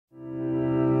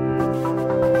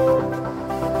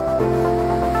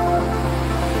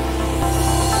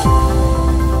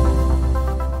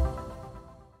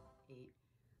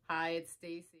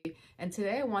Stacy, and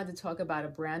today I wanted to talk about a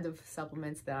brand of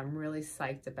supplements that I'm really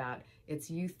psyched about.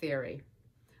 It's Youtheory.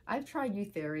 I've tried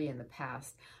Youtheory in the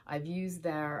past. I've used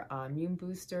their immune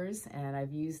boosters and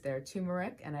I've used their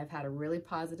turmeric, and I've had a really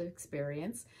positive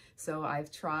experience. So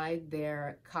I've tried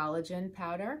their collagen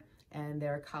powder and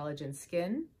their collagen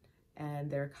skin and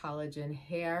their collagen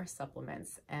hair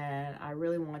supplements, and I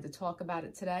really wanted to talk about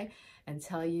it today and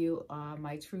tell you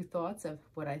my true thoughts of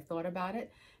what I thought about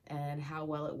it and how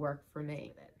well it worked for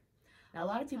me. Now, a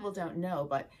lot of people don't know,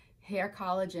 but hair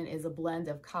collagen is a blend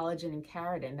of collagen and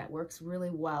keratin that works really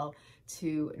well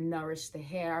to nourish the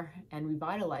hair and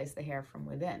revitalize the hair from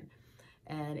within.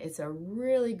 And it's a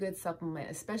really good supplement,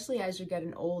 especially as you're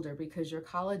getting older, because your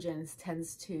collagen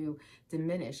tends to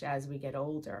diminish as we get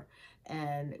older.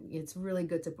 And it's really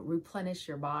good to replenish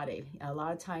your body. A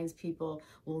lot of times people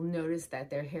will notice that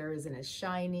their hair isn't as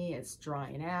shiny, it's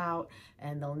drying out,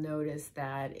 and they'll notice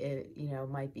that it,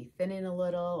 might be thinning a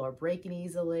little or breaking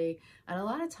easily. And a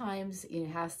lot of times it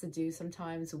has to do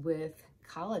sometimes with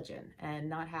collagen and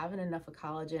not having enough of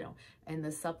collagen and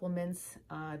the supplements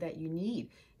that you need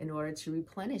in order to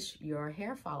replenish your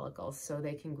hair follicles so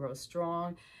they can grow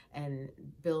strong and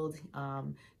build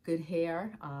good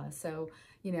hair.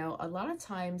 A lot of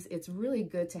times it's really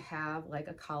good to have like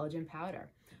a collagen powder.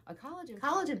 A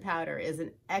collagen powder is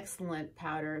an excellent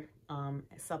powder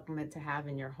supplement to have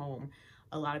in your home.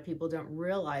 A lot of people don't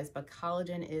realize, but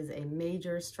collagen is a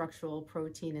major structural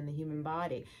protein in the human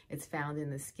body. It's found in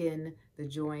the skin, the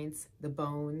joints, the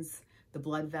bones, the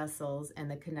blood vessels,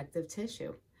 and the connective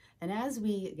tissue. And as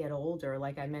we get older,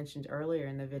 like I mentioned earlier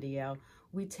in the video,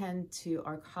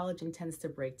 our collagen tends to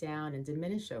break down and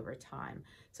diminish over time.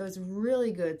 So it's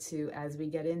really good to, as we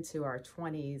get into our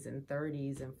 20s and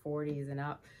 30s and 40s and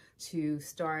up, to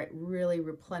start really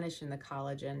replenishing the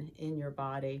collagen in your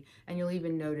body. And you'll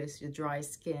even notice your dry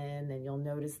skin, and you'll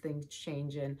notice things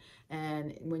changing.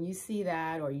 And when you see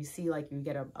that, or you see like you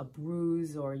get a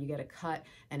bruise or you get a cut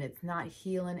and it's not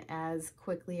healing as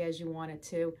quickly as you want it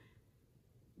to,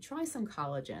 try some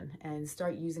collagen and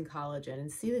start using collagen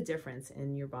and see the difference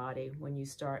in your body when you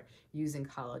start using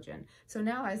collagen. So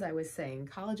now, as I was saying,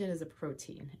 collagen is a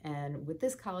protein, and with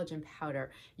this collagen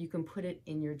powder, you can put it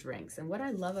in your drinks. And what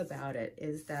I love about it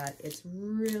is that it's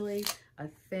really a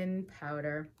thin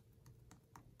powder.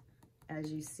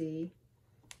 As you see,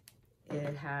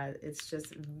 it's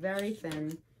just very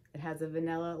thin. It has a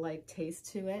vanilla-like taste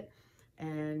to it,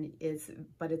 and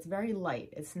but it's very light.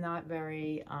 It's not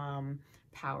very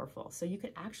powerful. So you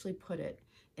could actually put it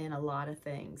in a lot of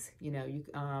things.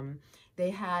 They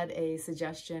had a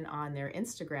suggestion on their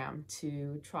Instagram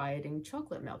to try it in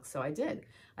chocolate milk. So I did.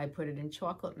 I put it in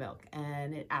chocolate milk,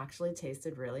 and it actually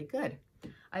tasted really good.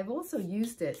 I've also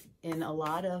used it in a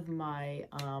lot of my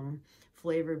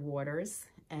flavored waters,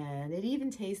 and it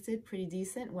even tasted pretty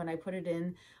decent when I put it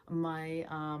in my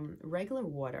regular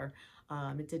water.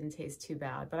 It didn't taste too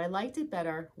bad, but I liked it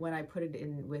better when I put it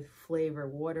in with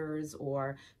flavored waters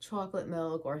or chocolate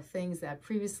milk or things that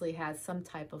previously had some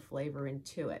type of flavor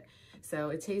into it.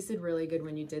 So it tasted really good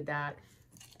when you did that.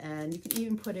 And you could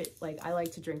even put it, like I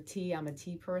like to drink tea, I'm a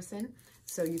tea person,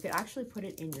 so you could actually put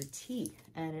it in your tea,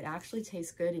 and it actually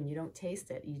tastes good, and you don't taste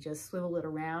it. You just swivel it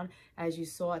around. As you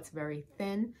saw, it's very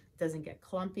thin, doesn't get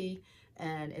clumpy,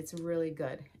 and it's really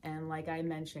good. And like I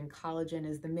mentioned, collagen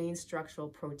is the main structural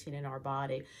protein in our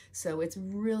body, so it's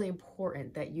really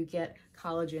important that you get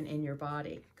collagen in your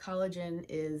body. Collagen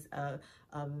is a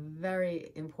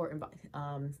very important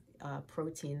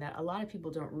protein that a lot of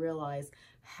people don't realize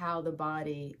how the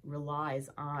body relies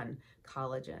on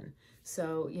collagen.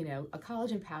 So, a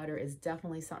collagen powder is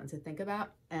definitely something to think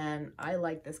about. And I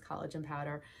like this collagen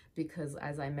powder because,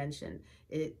 as I mentioned,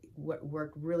 it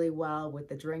worked really well with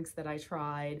the drinks that I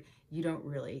tried. You don't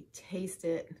really taste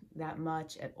it that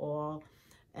much at all.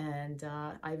 And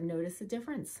I've noticed a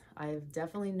difference. I've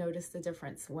definitely noticed a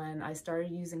difference. When I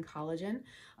started using collagen,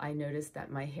 I noticed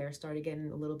that my hair started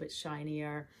getting a little bit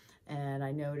shinier, and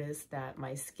I noticed that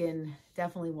my skin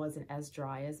definitely wasn't as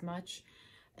dry as much.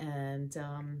 And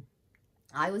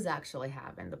I was actually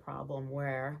having the problem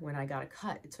where when I got a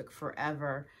cut, it took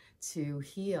forever to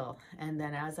heal. And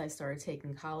then as I started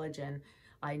taking collagen,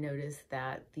 I noticed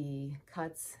that the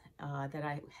cuts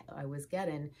that I was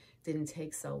getting didn't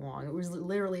take so long. It was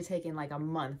literally taking like a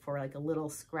month for like a little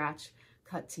scratch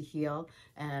cut to heal.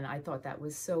 And I thought that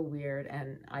was so weird.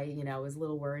 And I was a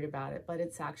little worried about it, but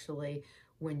it's actually,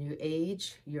 when you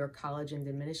age, your collagen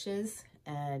diminishes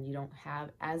and you don't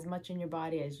have as much in your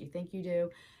body as you think you do.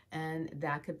 And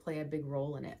that could play a big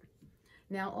role in it.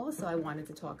 Now, also, I wanted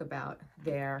to talk about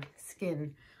their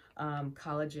skin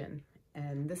collagen,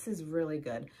 and this is really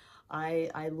good.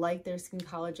 I like their skin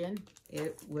collagen.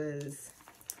 It was,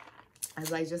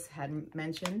 as I just had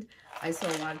mentioned, I saw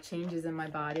a lot of changes in my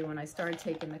body when I started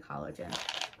taking the collagen.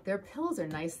 Their pills are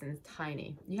nice and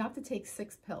tiny. You have to take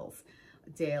 6 pills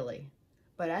daily.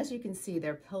 But as you can see,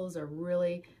 their pills are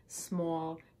really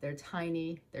small, they're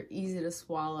tiny, they're easy to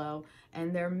swallow,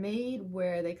 and they're made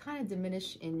where they kind of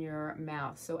diminish in your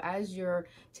mouth. So as you're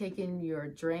taking your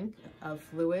drink of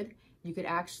fluid, it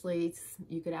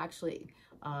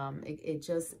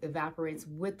just evaporates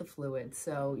with the fluid.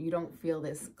 So you don't feel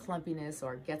this clumpiness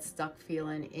or get stuck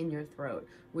feeling in your throat,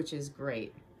 which is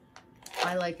great.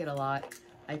 I like it a lot.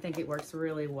 I think it works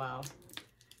really well.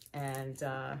 And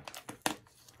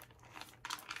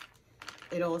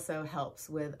it also helps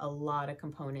with a lot of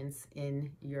components in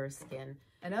your skin.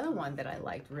 Another one that I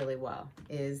liked really well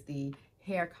is the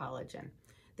hair collagen.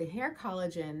 The hair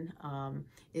collagen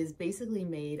is basically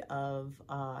made of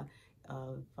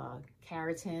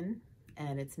keratin,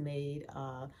 and it's made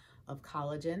of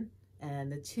collagen.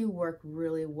 And the two work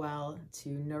really well to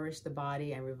nourish the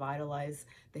body and revitalize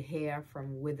the hair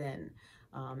from within.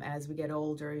 As we get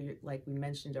older, like we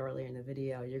mentioned earlier in the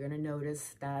video, you're going to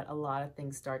notice that a lot of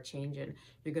things start changing.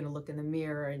 You're going to look in the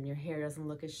mirror and your hair doesn't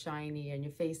look as shiny and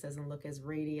your face doesn't look as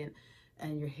radiant,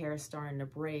 and your hair is starting to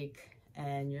break,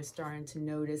 and you're starting to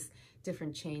notice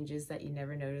different changes that you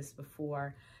never noticed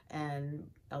before. And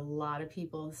a lot of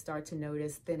people start to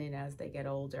notice thinning as they get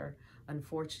older.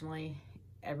 Unfortunately,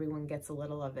 everyone gets a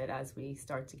little of it as we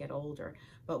start to get older,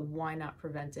 but why not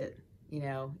prevent it? You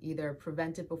know, either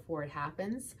prevent it before it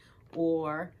happens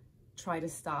or try to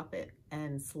stop it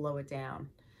and slow it down.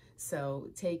 So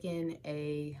taking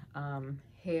a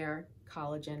hair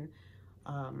collagen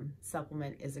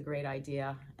supplement is a great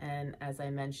idea. And as I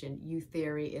mentioned,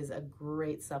 Youtheory is a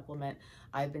great supplement.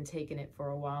 I've been taking it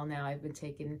for a while now. I've been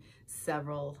taking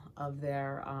several of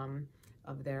their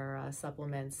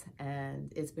supplements,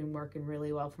 and it's been working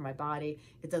really well for my body.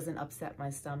 It doesn't upset my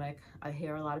stomach. I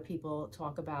hear a lot of people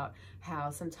talk about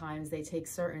how sometimes they take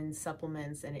certain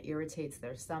supplements and it irritates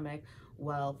their stomach.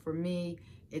 Well, for me,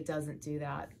 it doesn't do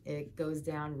that. It goes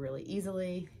down really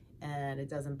easily and it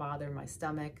doesn't bother my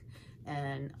stomach,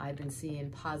 and I've been seeing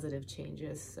positive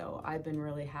changes. So I've been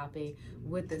really happy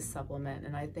with this supplement,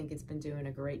 and I think it's been doing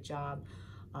a great job.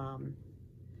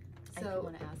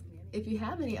 If you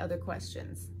have any other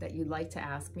questions that you'd like to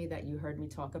ask me that you heard me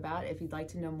talk about, if you'd like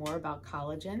to know more about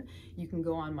collagen, you can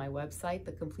go on my website,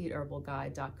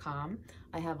 thecompleteherbalguide.com.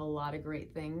 I have a lot of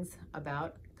great things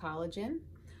about collagen.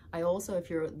 I also, if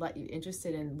you're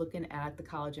interested in looking at the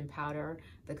collagen powder,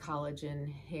 the collagen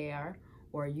hair,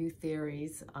 or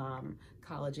Youtheory's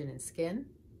collagen and skin,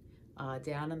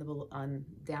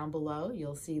 down below,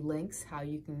 you'll see links how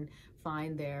you can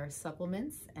find their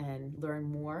supplements and learn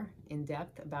more in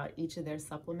depth about each of their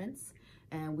supplements.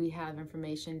 And we have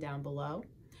information down below.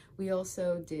 We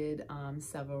also did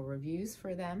several reviews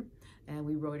for them, and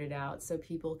we wrote it out so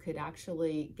people could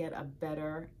actually get a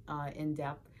better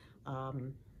in-depth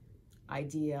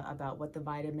idea about what the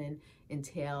vitamin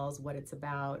entails, what it's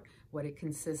about, what it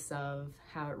consists of,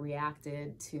 how it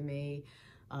reacted to me.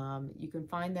 You can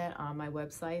find that on my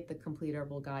website,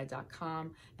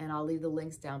 thecompleteherbalguide.com, and I'll leave the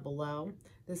links down below.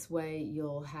 This way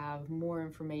you'll have more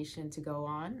information to go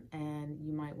on, and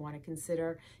you might want to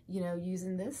consider,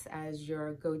 using this as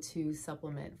your go-to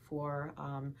supplement for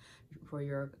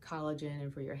your collagen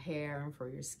and for your hair and for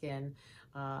your skin.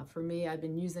 For me, I've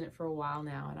been using it for a while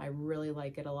now, and I really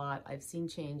like it a lot. I've seen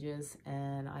changes,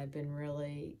 and I've been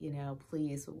really,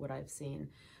 pleased with what I've seen.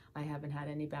 I haven't had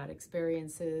any bad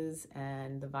experiences,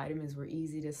 and the vitamins were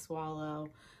easy to swallow,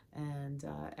 and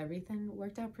everything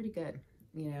worked out pretty good.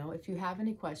 If you have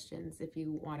any questions, if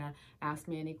you want to ask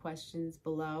me any questions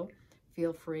below,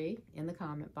 feel free in the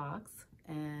comment box,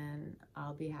 and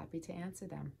I'll be happy to answer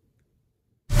them.